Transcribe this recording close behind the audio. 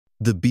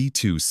The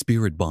B-2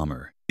 Spirit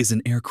bomber is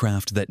an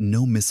aircraft that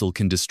no missile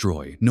can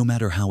destroy, no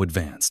matter how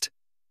advanced.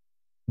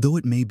 Though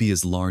it may be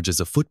as large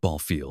as a football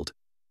field,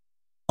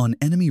 on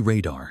enemy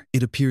radar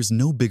it appears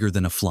no bigger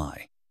than a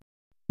fly.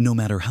 No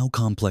matter how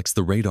complex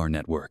the radar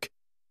network,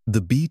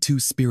 the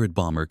B-2 Spirit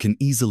bomber can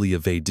easily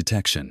evade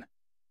detection.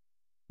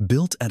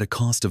 Built at a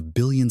cost of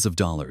billions of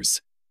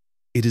dollars,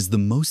 it is the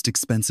most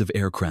expensive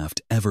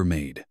aircraft ever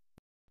made.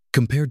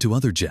 Compared to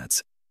other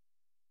jets,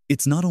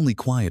 it's not only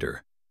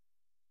quieter,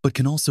 but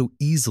can also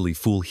easily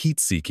fool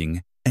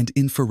heat-seeking and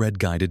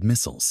infrared-guided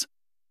missiles.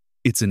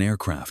 It's an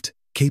aircraft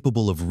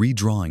capable of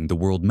redrawing the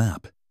world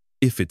map,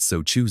 if it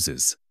so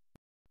chooses.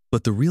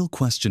 But the real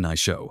question I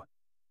show: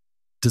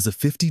 does a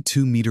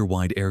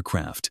 52-meter-wide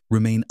aircraft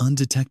remain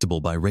undetectable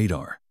by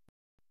radar?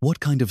 What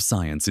kind of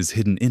science is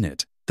hidden in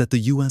it that the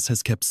US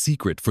has kept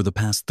secret for the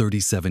past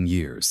 37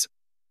 years?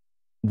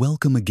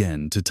 Welcome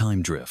again to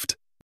TimeDrift.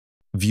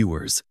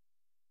 Viewers,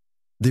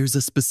 there's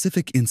a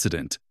specific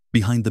incident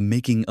behind the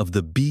making of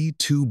the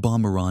B-2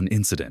 Bomberon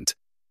incident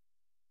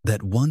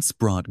that once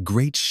brought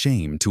great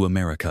shame to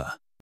America.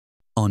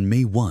 On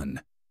May 1,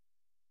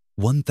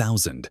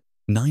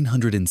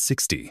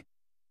 1960,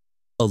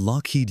 a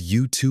Lockheed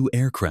U-2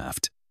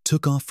 aircraft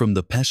took off from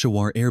the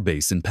Peshawar Air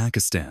Base in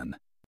Pakistan.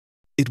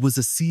 It was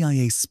a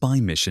CIA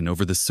spy mission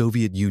over the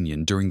Soviet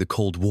Union during the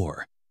Cold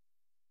War,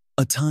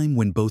 a time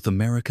when both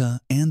America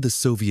and the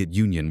Soviet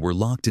Union were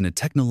locked in a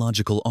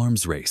technological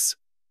arms race.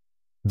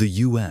 The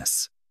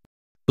US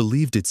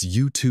believed its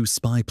U-2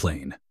 spy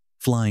plane,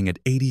 flying at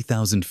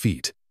 80,000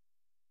 feet,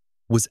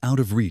 was out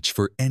of reach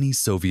for any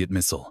Soviet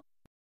missile.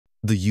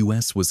 The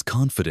US was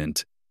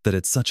confident that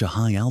at such a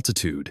high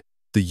altitude,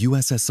 the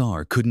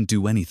USSR couldn't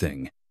do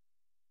anything.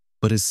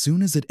 But as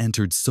soon as it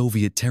entered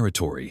Soviet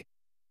territory,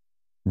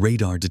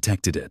 radar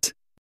detected it.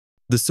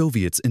 The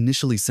Soviets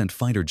initially sent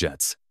fighter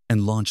jets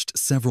and launched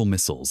several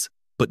missiles,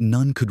 but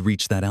none could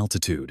reach that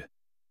altitude.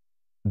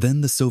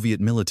 Then the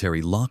Soviet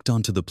military locked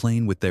onto the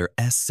plane with their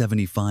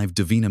S-75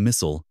 Dvina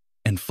missile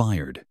and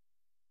fired.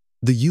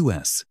 The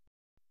US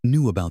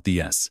knew about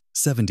the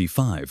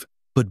S-75,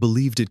 but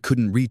believed it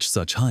couldn't reach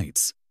such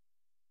heights.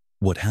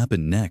 What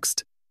happened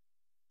next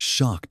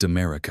shocked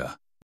America.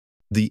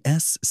 The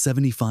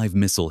S-75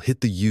 missile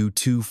hit the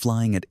U-2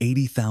 flying at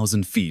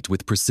 80,000 feet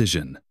with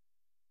precision.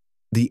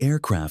 The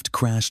aircraft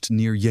crashed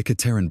near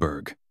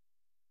Yekaterinburg,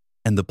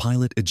 and the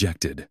pilot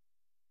ejected.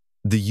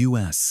 The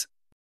US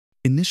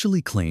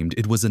initially claimed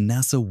it was a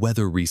NASA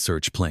weather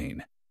research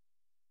plane.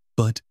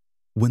 But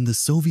when the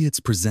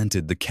Soviets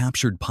presented the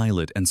captured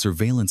pilot and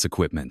surveillance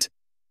equipment,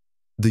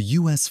 the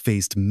US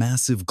faced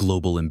massive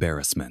global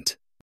embarrassment.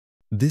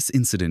 This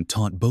incident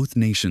taught both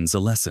nations a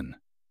lesson.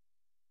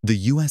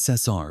 The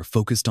USSR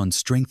focused on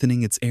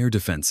strengthening its air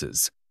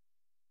defenses,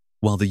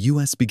 while the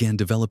US began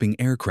developing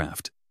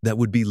aircraft that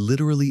would be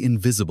literally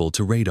invisible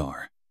to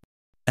radar.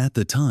 At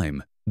the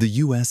time, the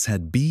US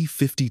had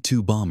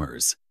B-52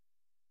 bombers,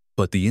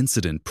 but the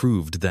incident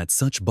proved that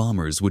such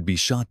bombers would be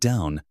shot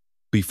down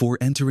before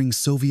entering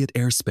Soviet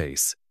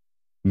airspace,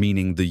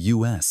 meaning the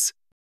US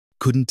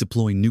couldn't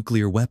deploy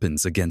nuclear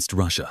weapons against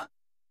Russia.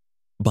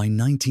 By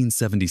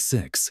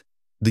 1976,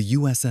 the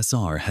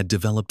USSR had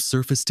developed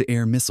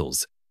surface-to-air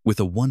missiles with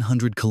a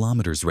 100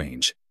 kilometers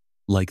range,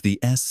 like the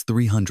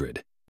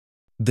S-300.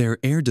 Their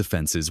air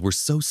defenses were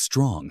so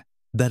strong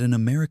that an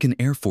American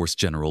Air Force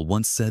general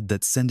once said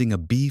that sending a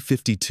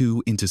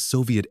B-52 into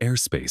Soviet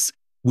airspace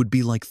would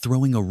be like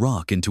throwing a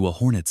rock into a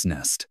hornet's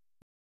nest.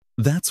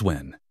 That's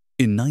when,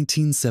 in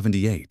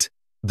 1978,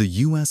 the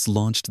US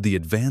launched the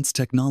Advanced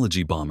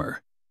Technology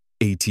Bomber,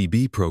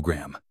 ATB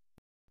program.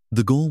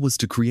 The goal was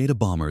to create a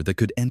bomber that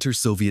could enter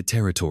Soviet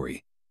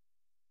territory,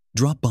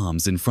 drop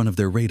bombs in front of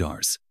their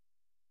radars,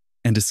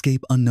 and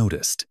escape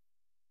unnoticed.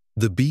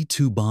 The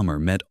B-2 bomber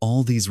met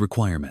all these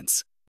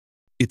requirements.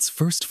 Its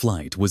first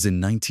flight was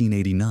in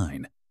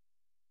 1989,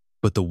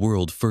 but the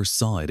world first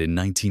saw it in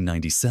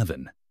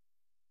 1997.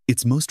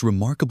 Its most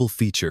remarkable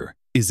feature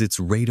is its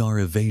radar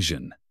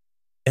evasion.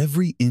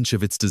 Every inch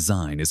of its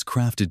design is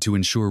crafted to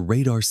ensure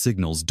radar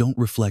signals don't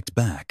reflect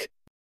back.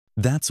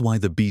 That's why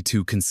the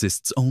B-2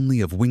 consists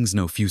only of wings,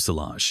 no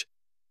fuselage,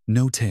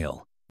 no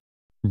tail.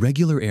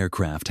 Regular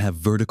aircraft have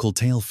vertical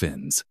tail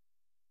fins,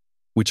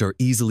 which are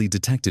easily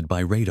detected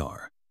by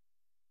radar.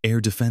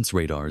 Air defense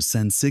radars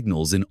send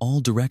signals in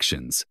all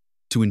directions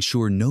to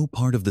ensure no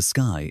part of the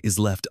sky is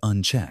left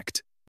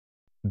unchecked.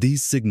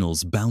 These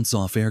signals bounce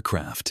off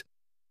aircraft,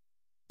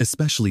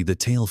 especially the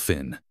tail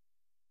fin,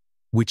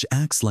 which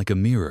acts like a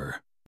mirror.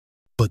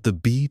 But the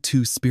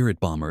B-2 Spirit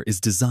bomber is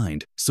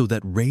designed so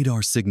that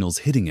radar signals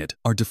hitting it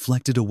are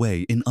deflected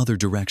away in other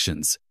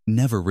directions,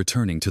 never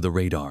returning to the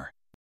radar.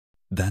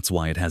 That's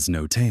why it has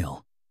no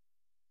tail.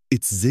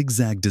 Its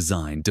zigzag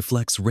design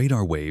deflects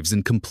radar waves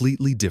in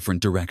completely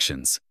different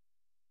directions.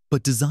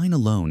 But design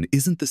alone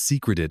isn't the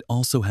secret. It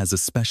also has a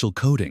special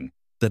coating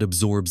that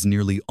absorbs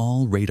nearly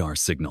all radar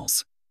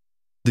signals.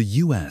 The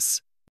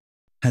US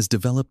has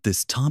developed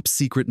this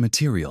top-secret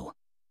material,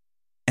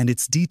 and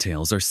its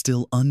details are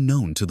still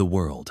unknown to the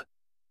world.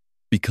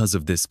 Because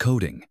of this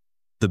coating,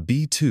 the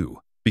B-2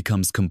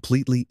 becomes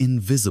completely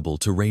invisible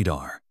to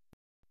radar.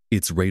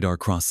 Its radar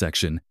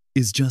cross-section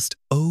is just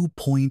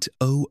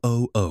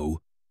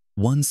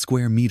 0.0001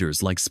 square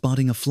meters, like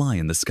spotting a fly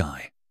in the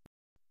sky.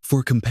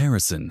 For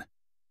comparison,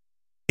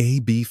 a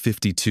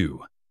B-2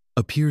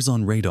 appears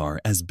on radar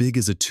as big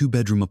as a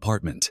two-bedroom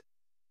apartment,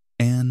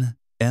 an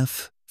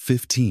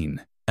F-15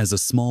 as a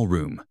small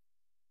room,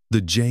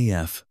 the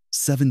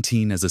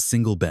JF-17 as a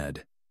single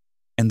bed,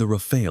 and the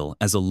Rafale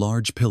as a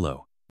large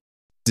pillow.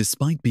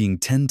 Despite being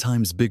 10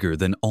 times bigger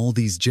than all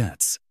these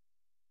jets,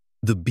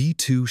 the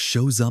B-2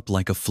 shows up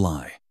like a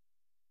fly.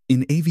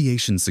 In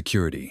aviation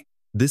security,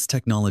 this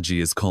technology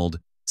is called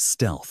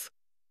stealth,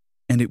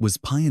 and it was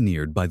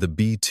pioneered by the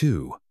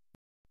B-2.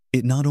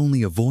 It not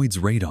only avoids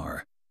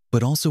radar,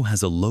 but also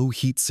has a low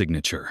heat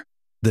signature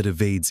that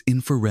evades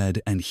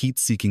infrared and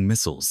heat-seeking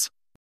missiles.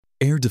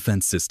 Air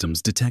defense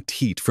systems detect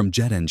heat from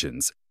jet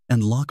engines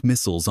and lock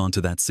missiles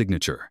onto that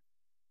signature.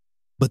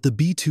 But the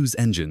B-2's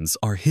engines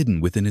are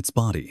hidden within its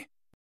body.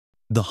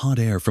 The hot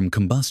air from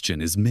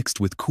combustion is mixed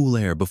with cool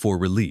air before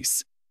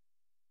release,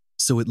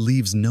 so it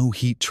leaves no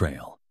heat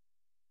trail.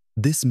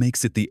 This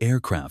makes it the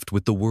aircraft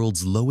with the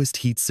world's lowest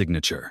heat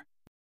signature.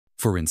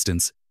 For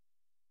instance,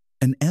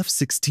 an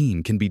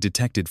F-16 can be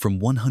detected from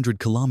 100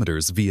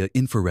 kilometers via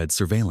infrared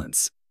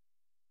surveillance.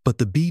 But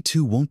the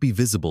B-2 won't be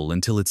visible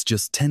until it's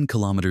just 10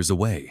 kilometers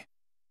away.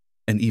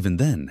 And even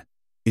then,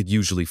 it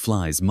usually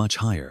flies much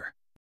higher.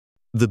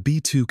 The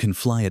B-2 can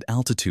fly at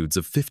altitudes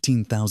of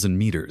 15,000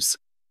 meters,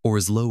 or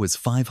as low as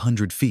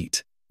 500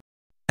 feet.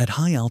 At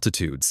high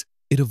altitudes,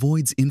 it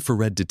avoids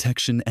infrared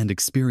detection and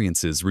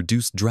experiences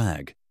reduced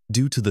drag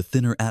due to the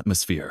thinner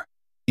atmosphere,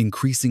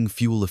 increasing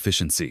fuel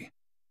efficiency.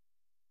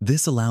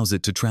 This allows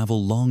it to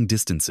travel long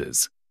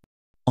distances.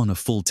 On a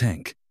full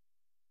tank,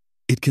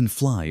 it can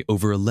fly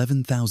over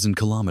 11,000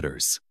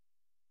 kilometers.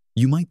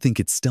 You might think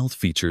its stealth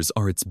features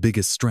are its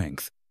biggest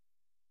strength,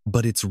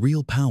 but its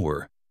real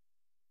power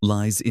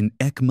lies in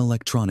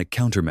electronic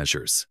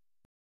countermeasures.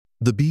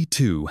 The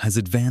B-2 has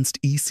advanced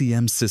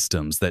ECM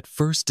systems that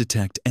first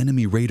detect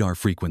enemy radar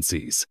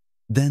frequencies,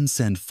 then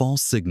send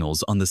false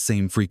signals on the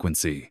same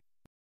frequency.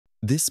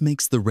 This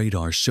makes the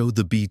radar show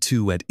the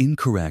B-2 at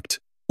incorrect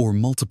or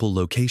multiple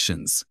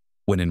locations,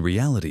 when in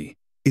reality,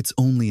 it's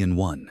only in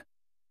one.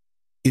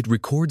 It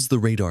records the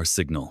radar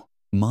signal,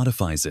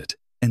 modifies it,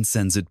 and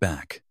sends it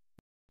back.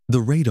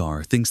 The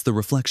radar thinks the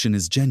reflection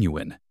is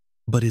genuine,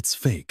 but it's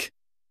fake.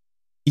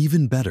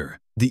 Even better,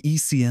 the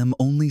ECM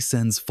only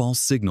sends false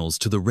signals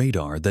to the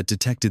radar that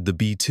detected the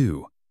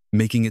B-2,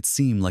 making it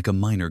seem like a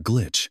minor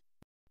glitch.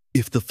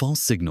 If the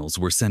false signals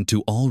were sent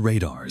to all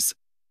radars,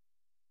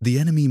 the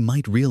enemy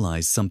might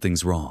realize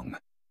something's wrong.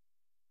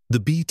 The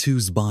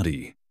B-2's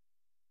body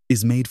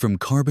is made from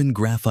carbon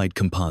graphite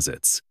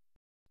composites.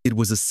 It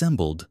was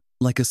assembled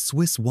like a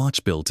Swiss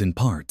watch, built in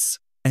parts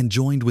and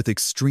joined with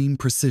extreme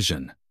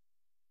precision.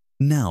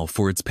 Now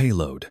for its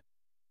payload.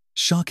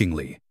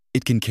 Shockingly,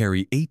 it can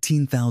carry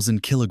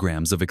 18,000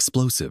 kilograms of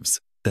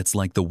explosives. That's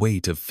like the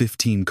weight of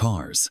 15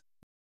 cars.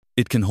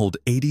 It can hold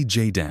 80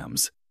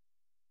 JDAMs,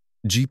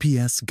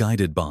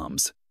 GPS-guided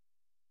bombs,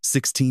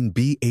 16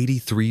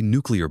 B-83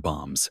 nuclear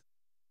bombs,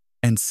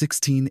 and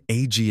 16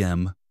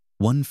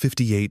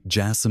 AGM-158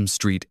 JASSM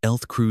Street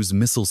Stealth Cruise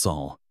missile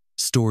sol,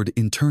 stored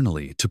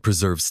internally to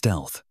preserve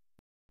stealth.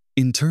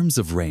 In terms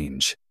of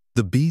range,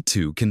 the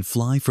B-2 can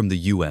fly from the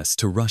US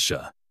to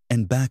Russia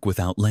and back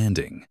without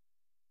landing.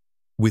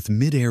 With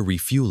mid-air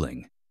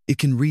refueling, it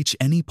can reach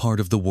any part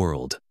of the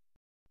world.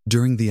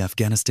 During the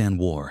Afghanistan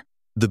War,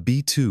 the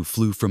B-2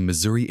 flew from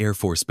Missouri Air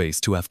Force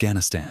Base to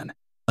Afghanistan,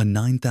 a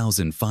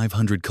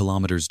 9,500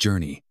 kilometers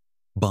journey,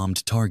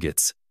 bombed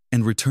targets,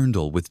 and returned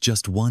all with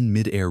just one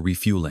mid-air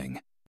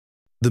refueling.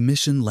 The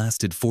mission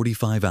lasted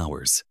 45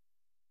 hours,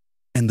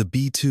 and the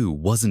B-2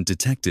 wasn't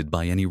detected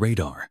by any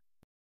radar.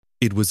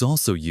 It was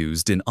also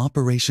used in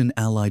Operation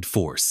Allied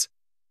Force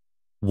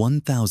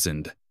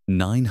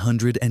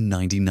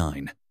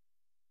 1999,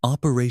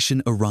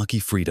 Operation Iraqi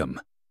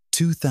Freedom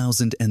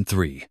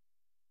 2003,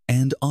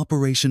 and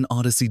Operation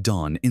Odyssey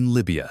Dawn in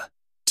Libya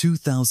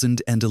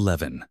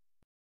 2011.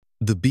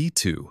 The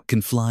B-2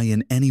 can fly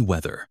in any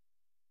weather,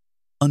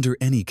 under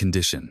any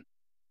condition.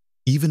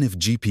 Even if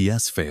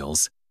GPS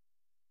fails,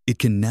 it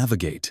can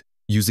navigate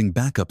using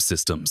backup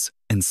systems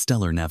and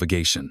stellar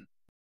navigation.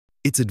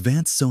 Its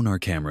advanced sonar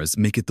cameras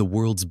make it the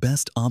world's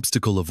best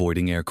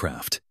obstacle-avoiding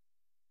aircraft.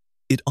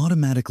 It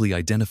automatically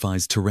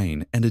identifies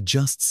terrain and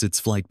adjusts its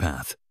flight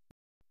path.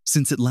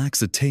 Since it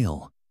lacks a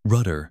tail,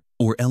 rudder,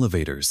 or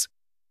elevators,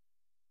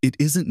 it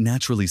isn't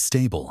naturally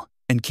stable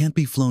and can't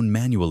be flown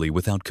manually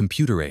without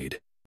computer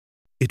aid.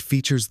 It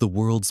features the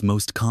world's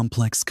most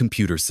complex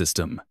computer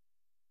system,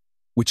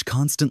 which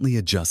constantly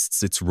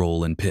adjusts its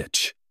roll and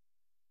pitch.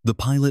 The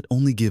pilot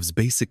only gives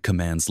basic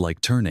commands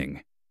like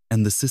turning,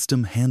 and the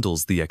system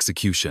handles the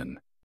execution.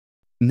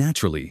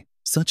 Naturally,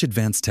 such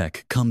advanced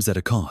tech comes at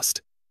a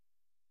cost.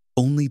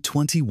 Only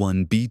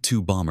 21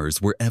 B-2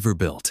 bombers were ever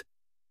built,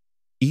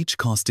 each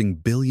costing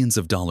billions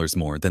of dollars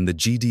more than the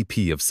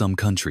GDP of some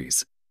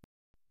countries.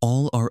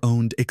 All are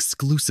owned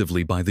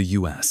exclusively by the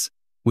US.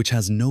 which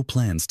has no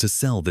plans to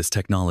sell this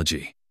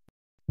technology.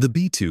 The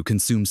B-2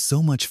 consumes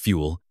so much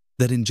fuel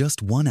that in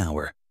just 1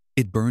 hour,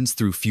 it burns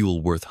through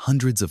fuel worth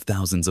hundreds of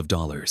thousands of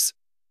dollars.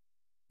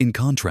 In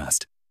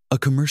contrast, a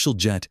commercial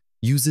jet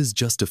uses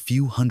just a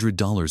few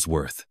 $100s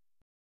worth.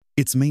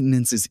 Its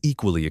maintenance is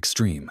equally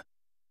extreme.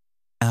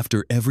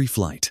 After every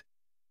flight,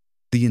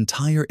 the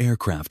entire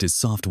aircraft is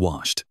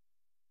soft-washed,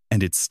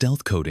 and its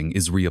stealth coating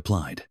is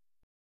reapplied.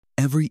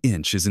 Every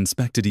inch is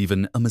inspected,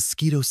 even a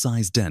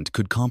mosquito-sized dent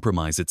could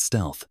compromise its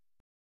stealth.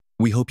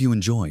 We hope you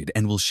enjoyed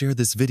and will share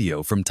this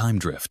video from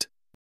TimeDrift.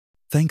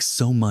 Thanks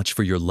so much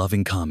for your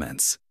loving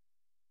comments.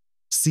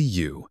 See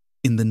you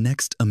in the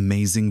next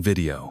amazing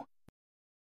video.